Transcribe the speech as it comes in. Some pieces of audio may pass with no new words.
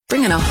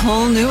bringing a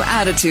whole new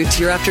attitude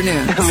to your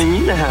afternoon. I mean,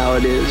 you know how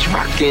it is,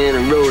 rocking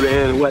and rolling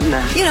and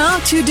whatnot. You know,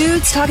 two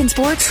dudes talking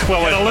sports.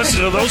 Well,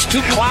 listen to those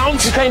two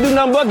clowns. You can't do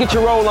nothing but get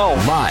your roll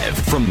on. Live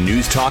from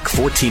News Talk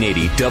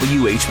 1480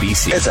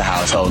 WHBC. It's a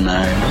household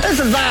name. This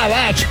is Vibe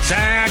Action.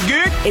 Sound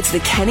good? It's the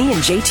Kenny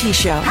and JT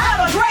Show.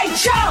 Have a great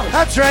show!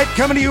 That's right,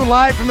 coming to you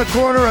live from the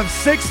corner of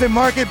 6th and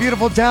Market,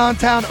 beautiful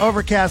downtown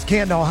overcast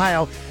Canton,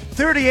 Ohio.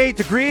 38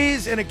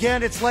 degrees, and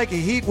again, it's like a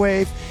heat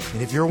wave.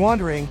 And if you're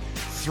wondering,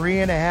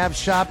 3.5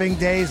 shopping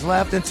days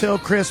left until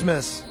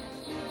Christmas.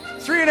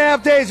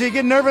 3.5 days. Are you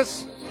getting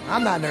nervous?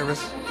 I'm not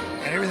nervous.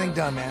 Got everything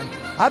done, man.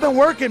 I've been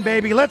working,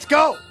 baby. Let's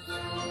go.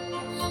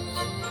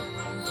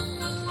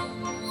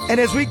 And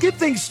as we get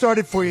things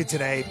started for you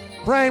today,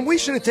 Brian, we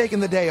should have taken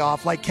the day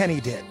off like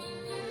Kenny did.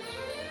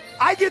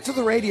 I get to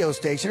the radio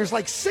station. There's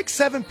like 6,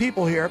 7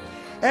 people here.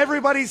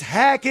 Everybody's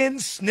hacking,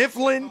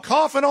 sniffling,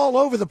 coughing all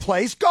over the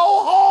place. Go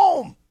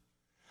home.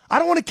 I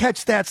don't want to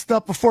catch that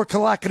stuff before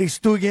Kalakari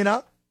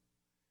Stugina.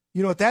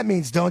 You know what that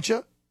means, don't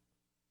you?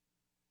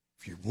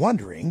 If you're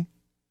wondering,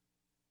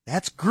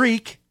 that's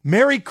Greek.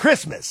 Merry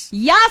Christmas.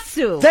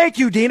 Yasu. Thank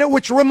you, Dina,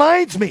 which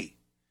reminds me,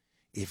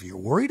 if you're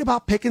worried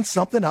about picking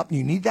something up and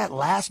you need that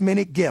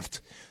last-minute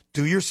gift,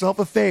 do yourself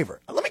a favor.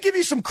 Let me give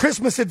you some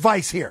Christmas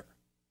advice here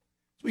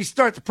as we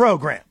start the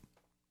program.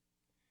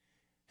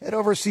 Head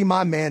over to see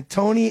my man,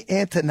 Tony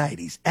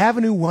Antonides,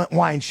 Avenue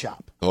Wine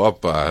Shop.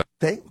 Opa.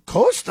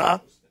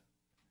 Costa?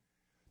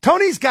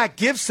 Tony's got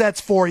gift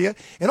sets for you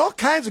and all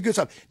kinds of good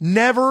stuff.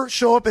 Never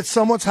show up at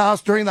someone's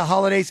house during the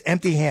holidays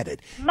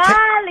empty-handed.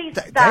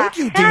 Thank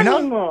you,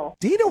 Dina.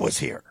 Dina was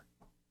here.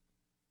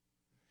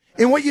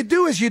 And what you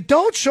do is you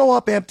don't show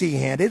up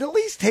empty-handed. At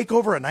least take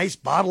over a nice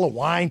bottle of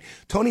wine.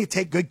 Tony will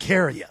take good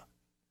care of you.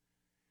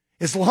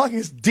 As long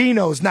as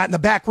Dino's not in the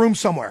back room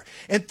somewhere.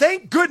 And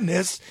thank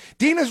goodness,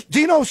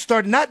 Dino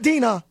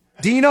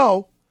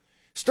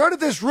started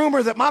this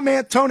rumor that my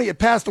man Tony had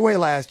passed away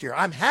last year.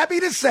 I'm happy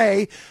to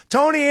say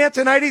Tony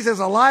Antonides is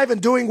alive and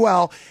doing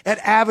well at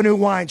Avenue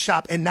Wine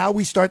Shop. And now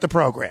we start the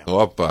program.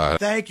 Opa.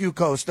 Thank you,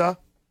 Costa.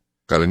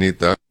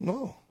 Karanita.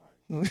 No.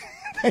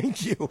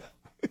 Thank you.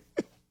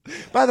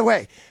 By the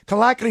way,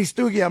 Kalakari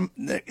Stugia,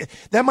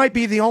 that might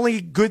be the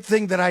only good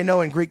thing that I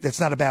know in Greek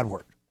that's not a bad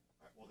word.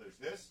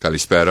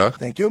 Kalispera.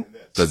 Thank you.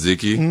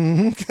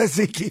 Tzatziki.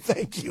 Tzatziki,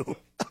 thank you.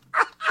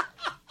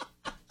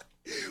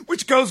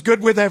 Which goes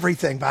good with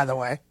everything, by the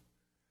way.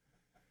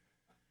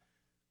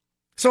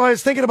 So I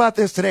was thinking about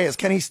this today as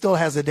Kenny still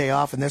has a day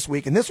off in this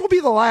week. And this will be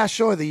the last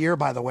show of the year,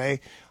 by the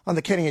way, on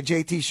the Kenny and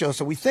JT show.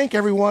 So we thank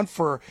everyone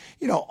for,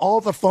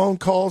 all the phone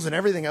calls and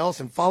everything else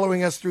and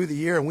following us through the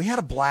year. And we had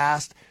a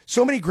blast.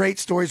 So many great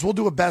stories. We'll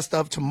do a best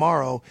of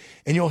tomorrow.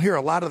 And you'll hear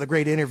a lot of the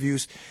great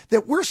interviews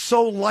that we're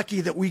so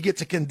lucky that we get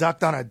to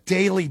conduct on a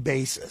daily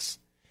basis.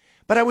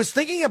 But I was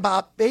thinking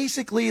about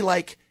basically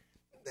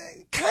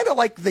kind of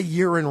like the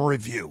year in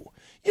review.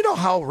 You know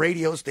how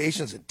radio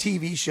stations and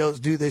TV shows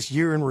do this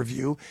year in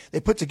review? They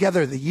put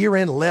together the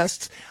year-end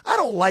lists. I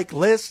don't like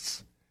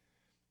lists,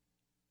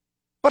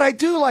 but I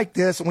do like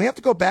this. And we have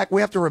to go back.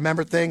 We have to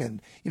remember things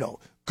and,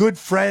 good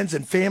friends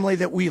and family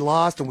that we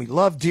lost and we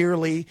love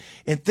dearly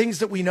and things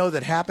that we know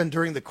that happened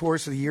during the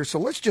course of the year. So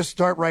let's just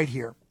start right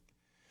here.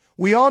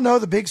 We all know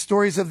the big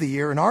stories of the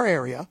year in our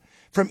area,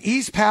 from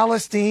East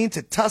Palestine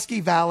to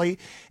Tusky Valley,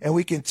 and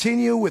we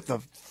continue with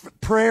the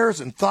prayers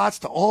and thoughts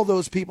to all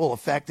those people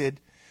affected.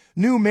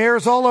 New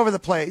mayors all over the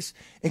place,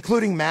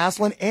 including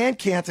Massillon and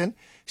Canton.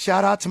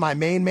 Shout out to my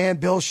main man,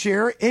 Bill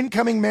Scheer.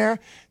 Incoming mayor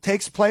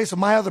takes place of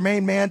my other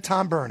main man,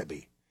 Tom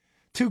Burnaby.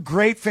 Two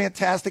great,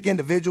 fantastic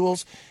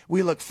individuals.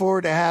 We look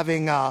forward to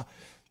having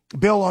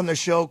Bill on the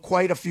show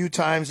quite a few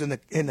times in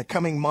the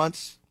coming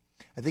months.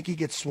 I think he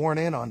gets sworn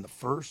in on the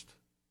 1st,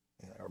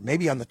 or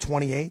maybe on the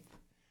 28th.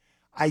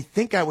 I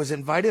think I was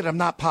invited. I'm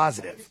not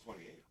positive.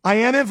 I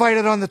am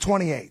invited on the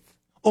 28th.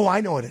 Oh,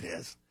 I know what it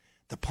is.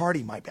 The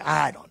party might be.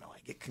 I don't know. I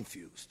get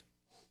confused.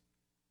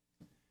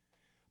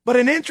 But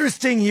an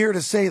interesting year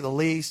to say the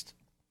least.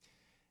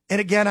 And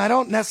again, I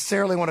don't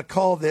necessarily want to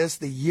call this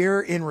the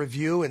year in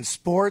review in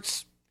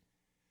sports,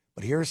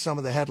 but here are some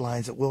of the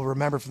headlines that we'll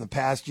remember from the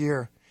past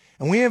year.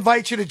 And we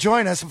invite you to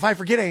join us if I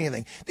forget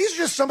anything. These are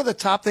just some of the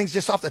top things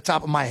just off the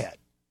top of my head.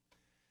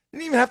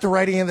 Didn't even have to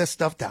write any of this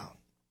stuff down.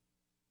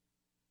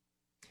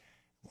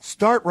 We'll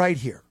start right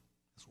here.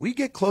 As we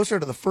get closer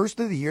to the first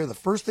of the year, the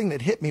first thing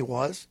that hit me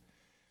was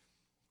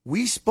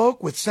we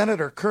spoke with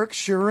Senator Kirk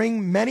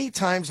Scheuring many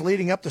times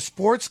leading up to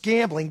sports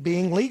gambling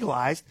being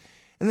legalized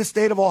in the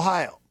state of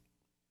Ohio.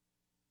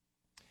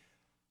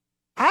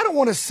 I don't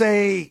want to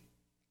say,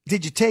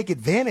 did you take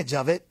advantage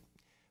of it?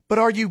 But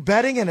are you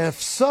betting? And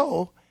if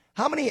so,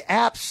 how many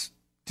apps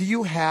do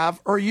you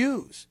have or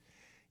use?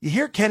 You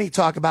hear Kenny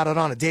talk about it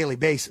on a daily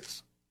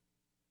basis.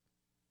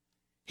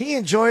 He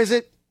enjoys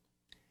it.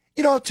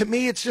 To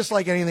me, it's just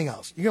like anything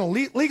else. You're going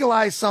to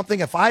legalize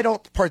something. If I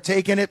don't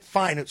partake in it,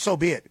 fine, so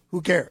be it.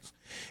 Who cares?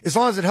 As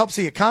long as it helps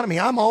the economy,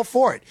 I'm all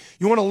for it.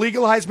 You want to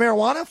legalize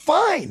marijuana?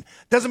 Fine.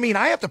 Doesn't mean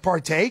I have to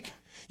partake.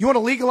 You want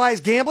to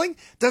legalize gambling?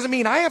 Doesn't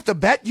mean I have to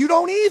bet. You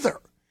don't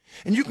either.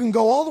 And you can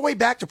go all the way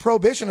back to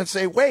Prohibition and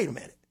say, wait a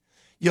minute,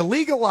 you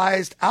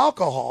legalized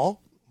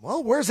alcohol.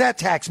 Well, where's that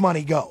tax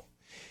money go?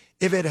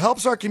 If it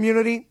helps our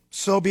community,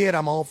 so be it.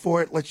 I'm all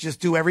for it. Let's just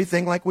do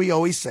everything like we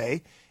always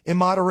say, in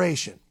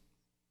moderation.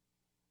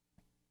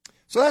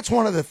 So that's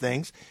one of the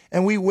things.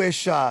 And we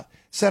wish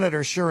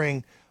Senator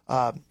Scheuring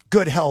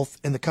good health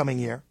in the coming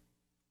year.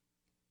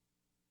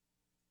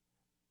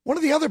 One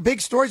of the other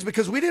big stories,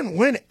 because we didn't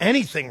win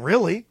anything,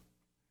 really.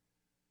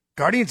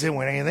 Guardians didn't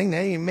win anything. They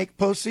didn't even make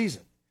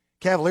postseason.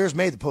 Cavaliers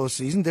made the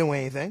postseason, didn't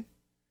win anything.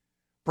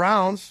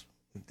 Browns,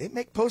 did they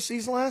make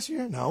postseason last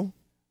year? No.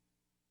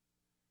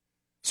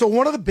 So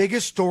one of the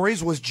biggest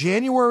stories was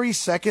January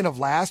 2nd of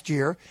last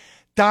year.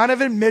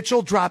 Donovan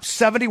Mitchell dropped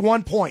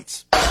 71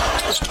 points.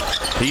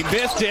 He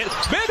missed it.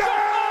 Mitchell!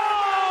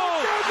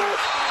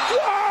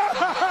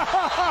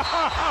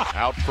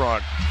 Out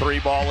front. 3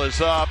 ball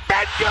is up.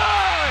 And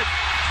good!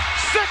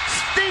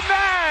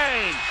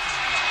 69!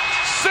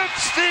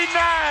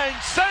 69!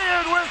 Say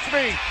it with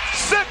me.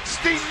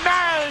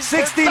 69!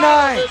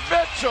 69!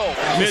 Mitchell.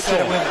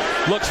 Mitchell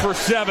looks for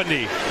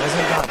 70.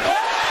 Wasn't done.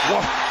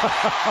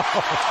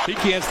 He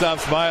can't stop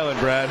smiling,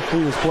 Brad.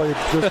 He was playing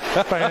just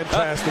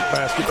fantastic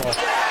basketball.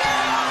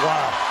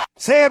 Wow.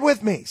 Say it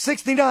with me.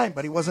 69,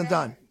 but he wasn't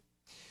done.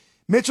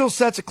 Mitchell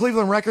sets a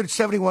Cleveland record,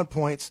 71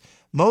 points,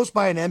 most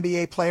by an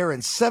NBA player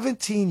in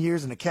 17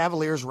 years, and the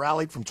Cavaliers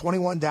rallied from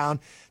 21 down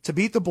to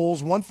beat the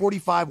Bulls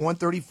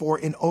 145-134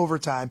 in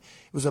overtime.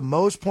 It was the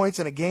most points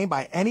in a game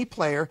by any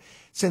player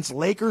since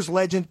Lakers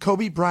legend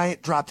Kobe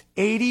Bryant dropped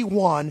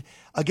 81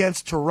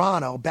 against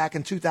Toronto back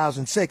in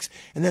 2006.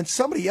 And then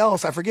somebody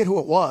else, I forget who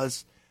it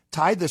was,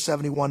 tied the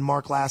 71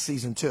 mark last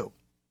season too.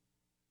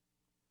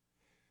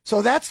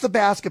 So that's the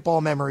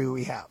basketball memory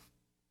we have.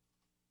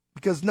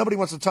 Because nobody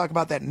wants to talk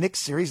about that Knicks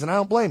series, and I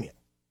don't blame you.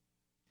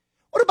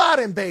 What about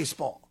in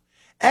baseball?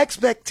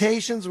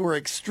 Expectations were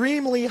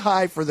extremely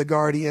high for the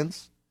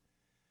Guardians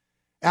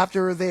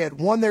after they had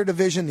won their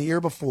division the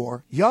year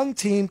before. Young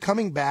team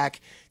coming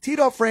back.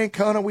 Tito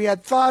Francona, we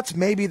had thoughts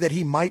maybe that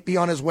he might be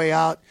on his way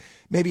out,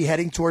 maybe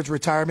heading towards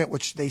retirement,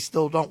 which they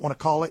still don't want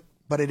to call it,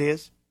 but it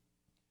is.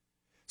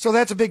 So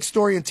that's a big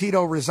story, and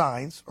Tito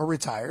resigns or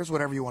retires,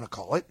 whatever you want to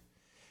call it.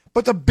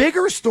 But the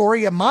bigger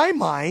story in my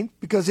mind,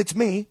 because it's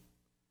me,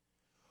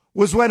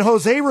 was when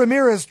Jose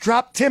Ramirez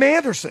dropped Tim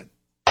Anderson.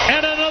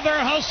 And another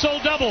hustle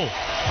double.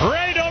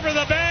 Right over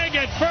the bag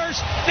at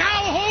first.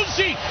 Now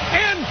Hosey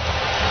and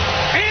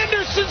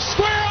Anderson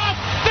square off.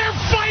 They're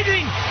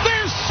fighting.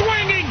 They're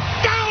swinging.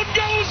 Down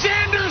goes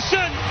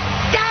Anderson.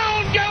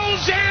 Down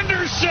goes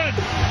Anderson.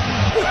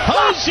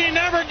 Hosey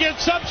never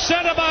gets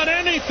upset about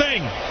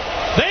anything.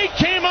 They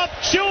came up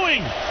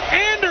chewing.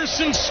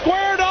 Anderson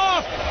squared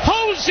off.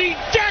 Hosey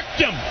decked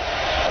him.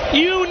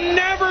 You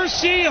never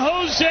see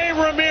Jose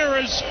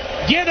Ramirez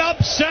get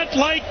upset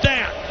like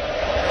that.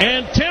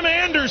 And Tim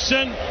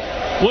Anderson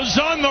was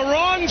on the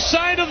wrong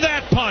side of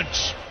that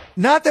punch.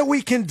 Not that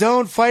we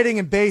condone fighting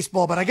in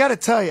baseball, but I got to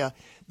tell you,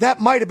 that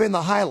might have been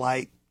the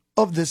highlight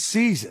of the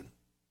season.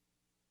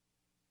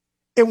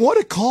 And what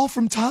a call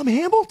from Tom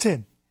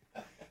Hamilton.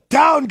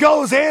 Down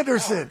goes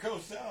Anderson.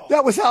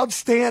 That was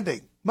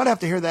outstanding. Might have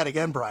to hear that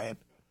again, Brian.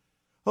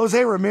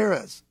 Jose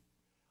Ramirez.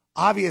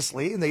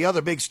 Obviously, and the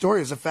other big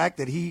story is the fact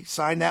that he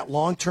signed that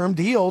long-term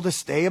deal to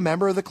stay a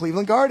member of the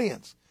Cleveland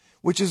Guardians,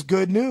 which is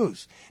good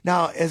news.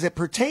 Now, as it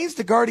pertains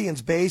to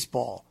Guardians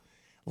baseball,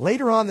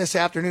 later on this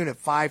afternoon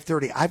at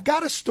 5:30, I've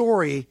got a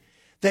story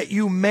that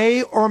you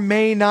may or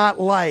may not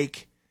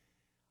like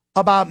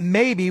about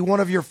maybe one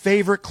of your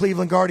favorite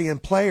Cleveland Guardian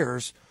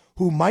players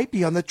who might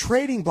be on the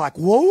trading block.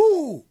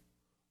 Whoa!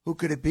 Who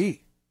could it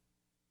be?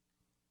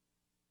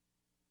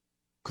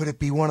 Could it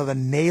be one of the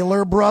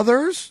Naylor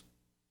brothers?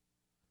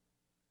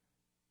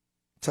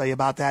 Tell you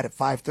about that at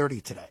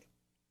 5:30 today.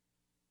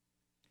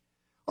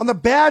 On the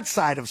bad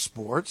side of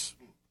sports,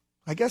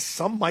 I guess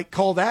some might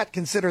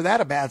consider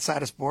that a bad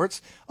side of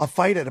sports, a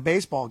fight at a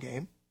baseball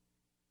game.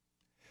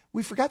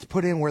 We forgot to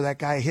put in where that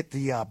guy hit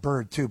the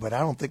bird too, but I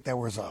don't think there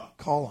was a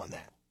call on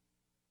that.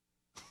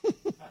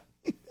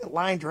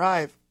 Line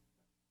drive.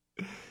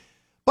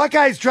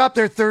 Buckeyes dropped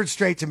their third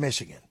straight to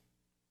Michigan.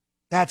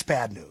 That's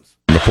bad news.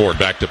 McCord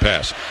back to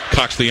pass.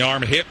 Cocks the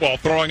arm, hit while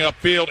throwing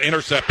upfield,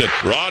 intercepted.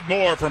 Rod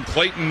Moore from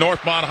Clayton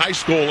Northmont High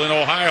School in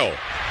Ohio.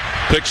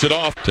 Picks it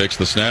off, takes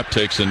the snap,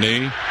 takes a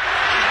knee.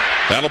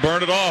 That'll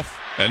burn it off.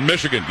 And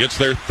Michigan gets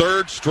their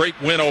third straight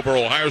win over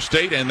Ohio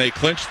State, and they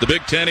clinch the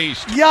Big Ten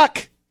East.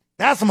 Yuck!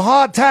 That's some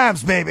hard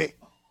times, baby.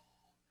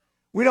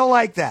 We don't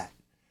like that.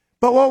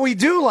 But what we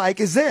do like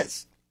is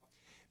this.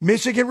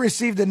 Michigan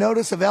received a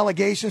notice of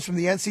allegations from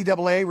the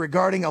NCAA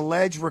regarding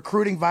alleged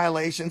recruiting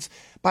violations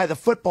by the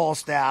football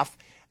staff,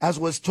 as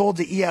was told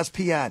to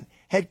ESPN.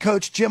 Head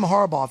coach Jim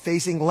Harbaugh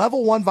facing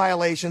level 1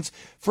 violations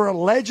for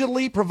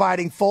allegedly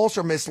providing false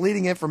or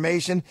misleading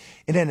information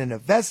in an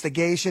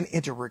investigation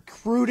into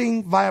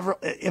recruiting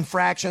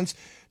infractions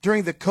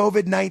during the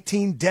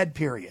COVID-19 dead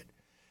period,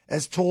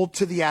 as told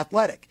to The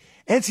Athletic.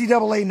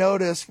 NCAA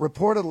notice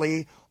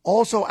reportedly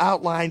also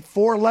outlined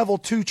 4 level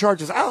 2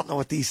 charges. I don't know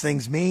what these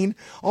things mean.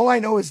 All I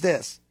know is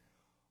this.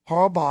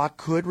 Harbaugh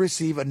could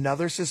receive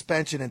another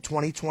suspension in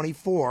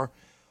 2024,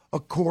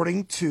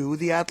 according to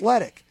The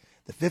Athletic.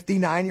 The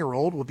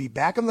 59-year-old will be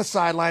back on the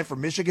sideline for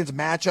Michigan's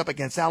matchup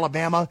against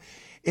Alabama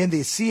in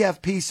the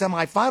CFP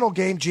semifinal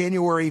game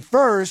January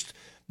 1st.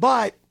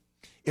 But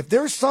if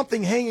there's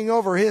something hanging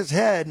over his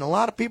head, and a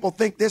lot of people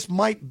think this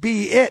might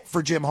be it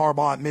for Jim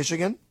Harbaugh at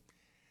Michigan,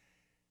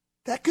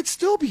 that could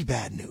still be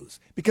bad news.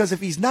 Because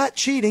if he's not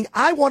cheating,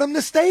 I want him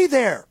to stay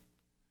there.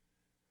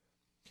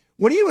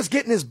 When he was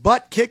getting his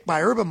butt kicked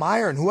by Urban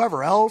Meyer and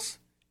whoever else,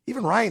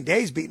 even Ryan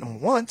Day's beaten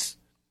him once,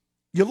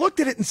 you looked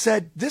at it and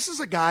said, this is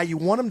a guy, you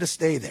want him to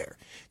stay there.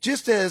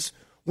 Just as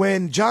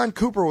when John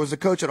Cooper was the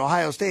coach at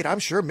Ohio State, I'm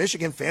sure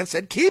Michigan fans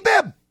said, keep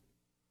him.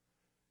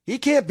 He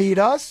can't beat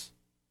us,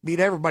 beat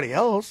everybody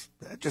else.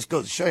 That just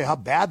goes to show you how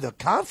bad the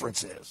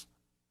conference is.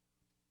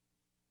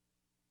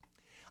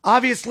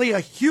 Obviously, a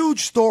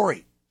huge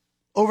story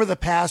over the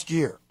past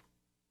year.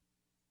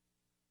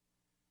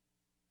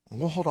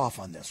 We'll hold off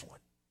on this one.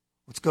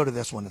 Let's go to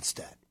this one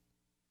instead.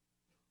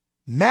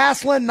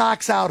 Massillon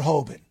knocks out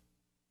Hoban.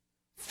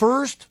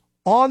 First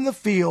on the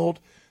field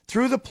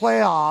through the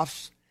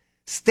playoffs,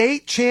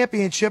 state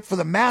championship for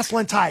the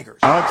Massillon Tigers.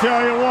 I'll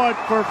tell you what,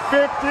 for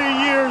 50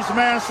 years,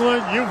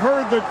 Massillon, you've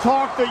heard the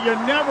talk that you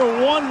never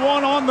won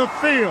one on the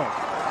field.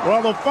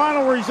 Well, the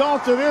final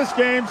results of this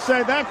game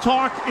say that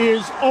talk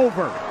is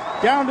over.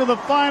 Down to the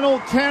final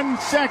 10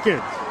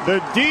 seconds. The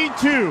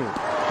D2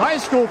 High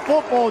School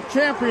Football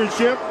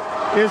Championship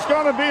is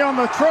going to be on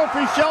the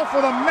trophy shelf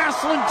for the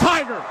Massillon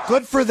Tigers.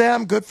 Good for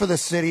them, good for the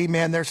city.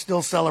 Man, they're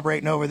still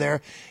celebrating over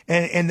there,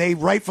 and they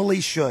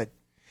rightfully should.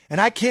 And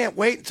I can't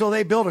wait until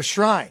they build a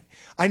shrine.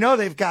 I know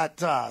they've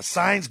got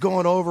signs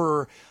going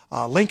over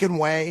Lincoln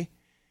Way,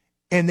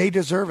 and they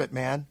deserve it,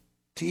 man.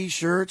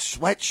 T-shirts,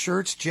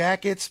 sweatshirts,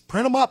 jackets,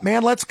 print them up,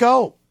 man. Let's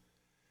go.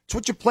 It's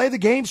what you play the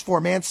games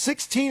for, man.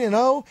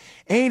 16-0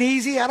 ain't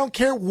easy. I don't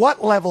care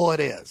what level it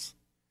is.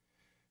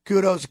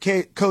 Kudos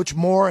to Coach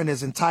Moore and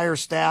his entire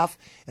staff,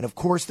 and of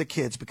course the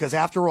kids, because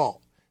after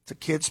all, it's a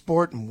kid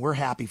sport, and we're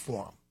happy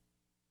for them.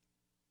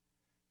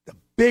 The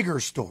bigger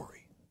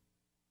story,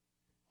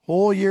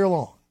 whole year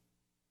long.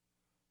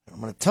 And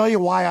I'm going to tell you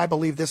why I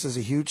believe this is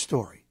a huge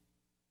story.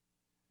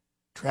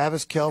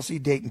 Travis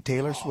Kelce dating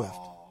Taylor Swift.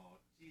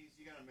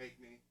 You gotta make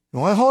me.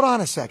 Well, hold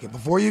on a second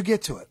before you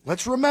get to it.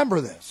 Let's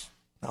remember this.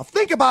 Now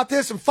think about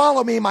this and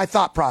follow me in my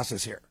thought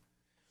process here.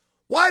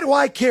 Why do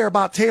I care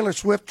about Taylor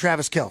Swift,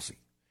 Travis Kelce?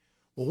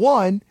 Well,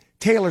 one,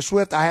 Taylor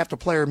Swift, I have to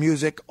play her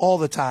music all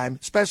the time,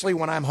 especially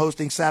when I'm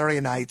hosting Saturday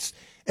nights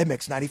at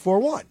Mix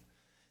 94.1.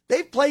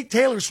 They've played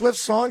Taylor Swift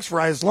songs for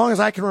as long as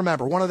I can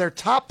remember. One of their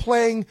top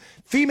playing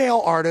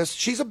female artists.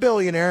 She's a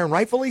billionaire, and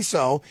rightfully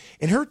so.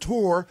 And her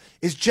tour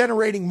is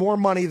generating more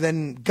money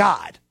than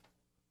God.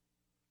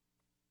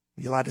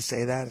 Are you allowed to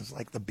say that? It's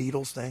like the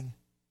Beatles thing.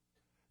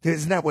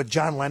 Isn't that what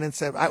John Lennon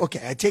said?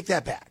 Okay, I take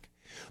that back.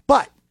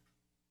 But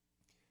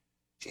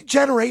she's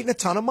generating a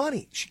ton of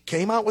money. She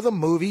came out with a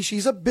movie.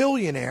 She's a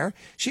billionaire.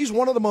 She's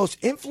one of the most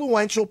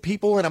influential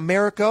people in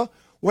America,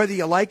 whether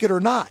you like it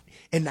or not.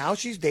 And now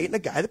she's dating a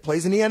guy that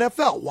plays in the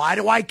NFL. Why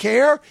do I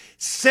care?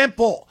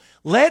 Simple.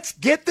 Let's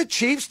get the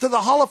Chiefs to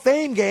the Hall of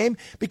Fame game,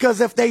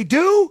 because if they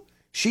do,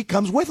 she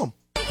comes with them.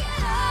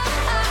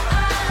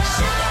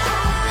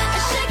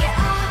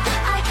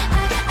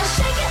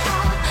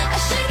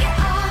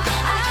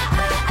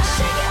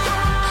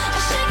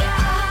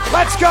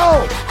 Let's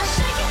go.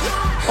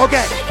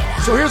 Okay,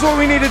 so here's what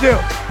we need to do.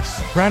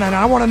 Brandon,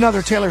 I want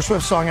another Taylor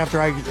Swift song after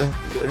I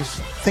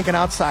thinking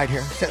outside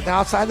here.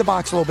 Outside the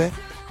box a little bit.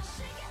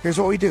 Here's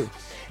what we do.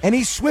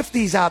 Any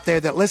Swifties out there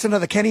that listen to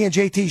the Kenny and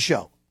JT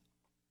show,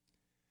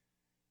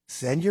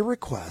 send your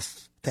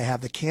requests to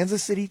have the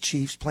Kansas City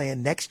Chiefs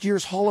playing next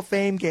year's Hall of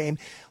Fame game.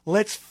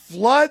 Let's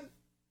flood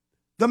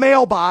the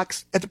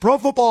mailbox at the Pro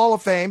Football Hall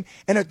of Fame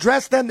and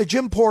address them to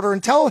Jim Porter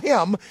and tell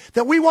him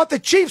that we want the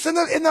Chiefs in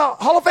the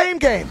Hall of Fame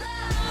game.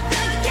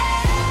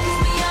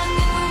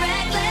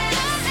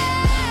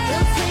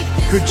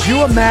 Could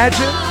you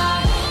imagine?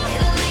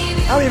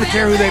 I don't even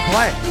care who they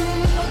play.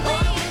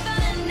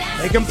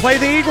 They can play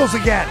the Eagles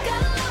again.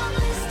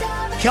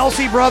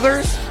 Kelce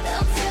brothers,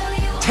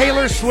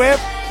 Taylor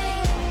Swift.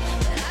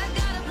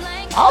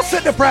 I'll sit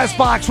in the press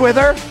box with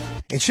her,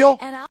 and she'll...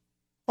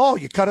 Oh,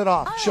 you cut it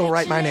off. She'll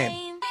write my name.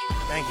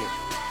 Thank you.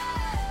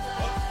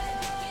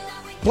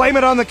 Blame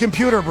it on the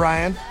computer,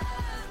 Brian.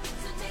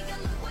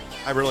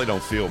 I really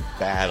don't feel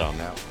bad on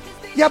that.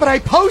 Yeah, but I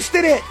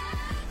posted it.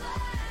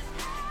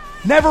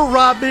 Never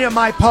rob me of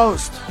my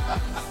post.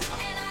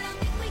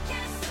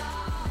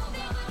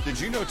 Did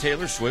you know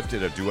Taylor Swift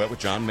did a duet with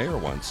John Mayer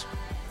once?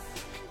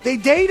 They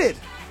dated.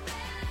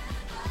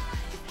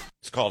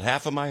 It's called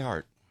Half of My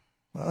Heart.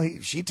 Well,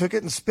 she took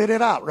it and spit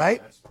it out,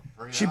 right?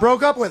 She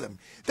broke up with him.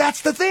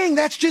 That's the thing.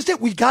 That's just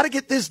it. We got to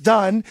get this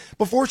done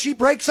before she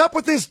breaks up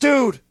with this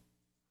dude.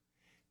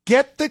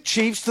 Get the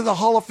Chiefs to the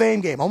Hall of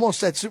Fame game. Almost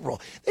said Super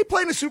Bowl. They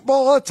play in the Super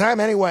Bowl all the time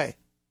anyway.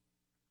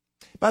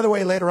 By the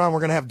way, later on, we're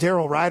going to have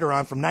Daryl Ryder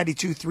on from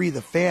 92.3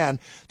 The Fan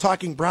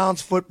talking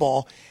Browns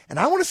football. And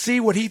I want to see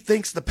what he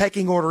thinks the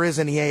pecking order is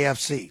in the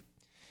AFC.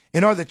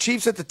 And are the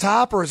Chiefs at the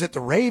top, or is it the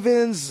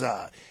Ravens?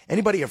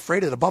 Anybody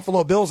afraid of the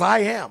Buffalo Bills? I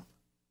am.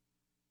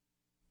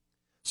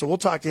 So we'll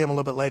talk to him a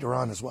little bit later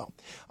on as well.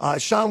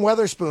 Sean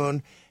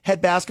Weatherspoon,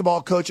 head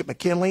basketball coach at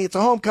McKinley. It's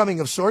a homecoming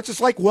of sorts.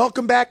 It's like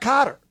welcome back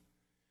Cotter.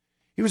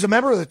 He was a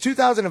member of the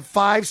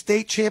 2005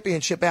 state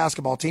championship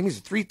basketball team. He's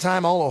a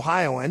 3-time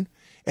All-Ohioan,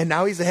 and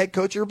now he's the head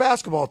coach of your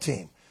basketball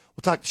team.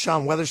 We'll talk to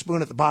Sean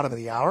Weatherspoon at the bottom of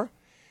the hour.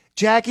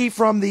 Jackie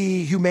from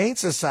the Humane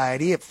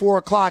Society at 4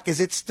 o'clock. Is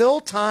it still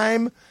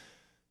time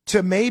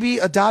to maybe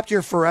adopt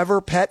your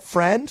forever pet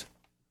friend?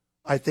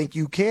 I think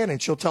you can,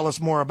 and she'll tell us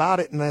more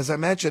about it. And as I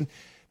mentioned,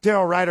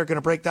 Daryl Ryder going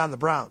to break down the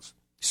Browns.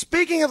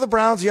 Speaking of the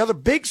Browns, the other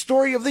big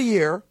story of the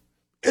year,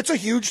 it's a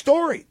huge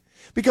story.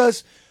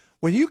 Because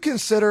when you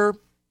consider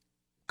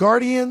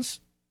Guardians,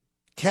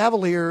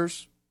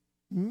 Cavaliers,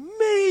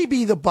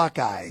 maybe the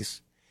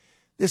Buckeyes,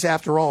 this,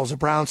 after all, is a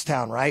Browns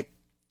town, right?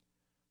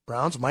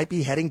 Browns might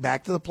be heading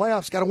back to the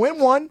playoffs. Got to win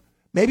one,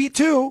 maybe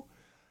two.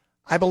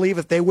 I believe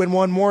if they win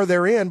one more,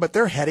 they're in, but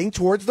they're heading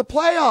towards the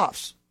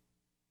playoffs.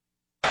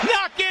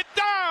 Knock it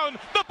down!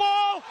 The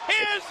ball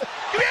is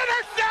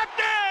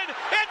intercepted!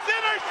 It's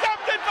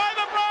intercepted by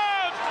the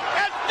Browns!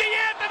 As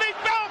DeAnthony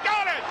Bell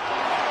got it!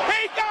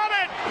 He got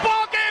it!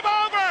 Ball game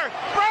over!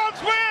 Browns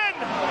win!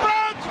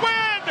 Browns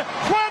win!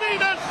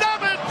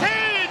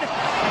 20-17!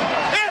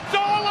 It's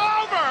all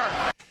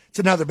over! It's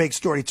another big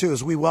story, too,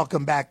 as we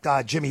welcome back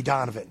Jimmy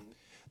Donovan,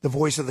 the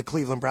voice of the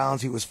Cleveland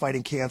Browns. He was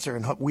fighting cancer,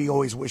 and we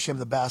always wish him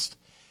the best.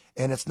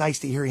 And it's nice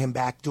to hear him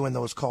back doing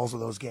those calls of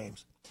those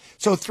games.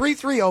 So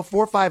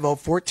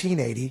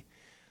 330-450-1480,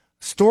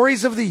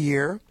 stories of the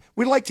year.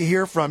 We'd like to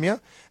hear from you.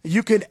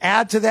 You can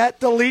add to that,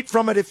 delete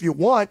from it if you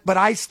want, but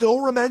I still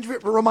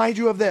remind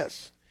you of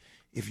this.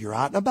 If you're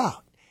out and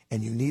about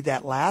and you need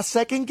that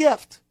last-second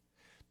gift,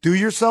 do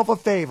yourself a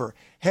favor.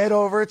 Head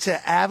over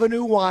to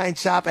Avenue Wine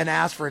Shop and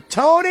ask for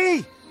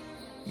Tony.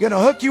 You're going to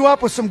hook you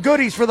up with some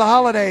goodies for the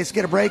holidays.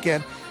 Get a break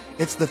in.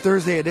 It's the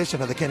Thursday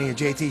edition of the Kenny and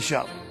JT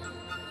Show.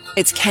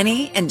 It's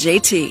Kenny and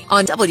JT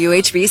on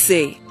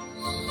WHBC.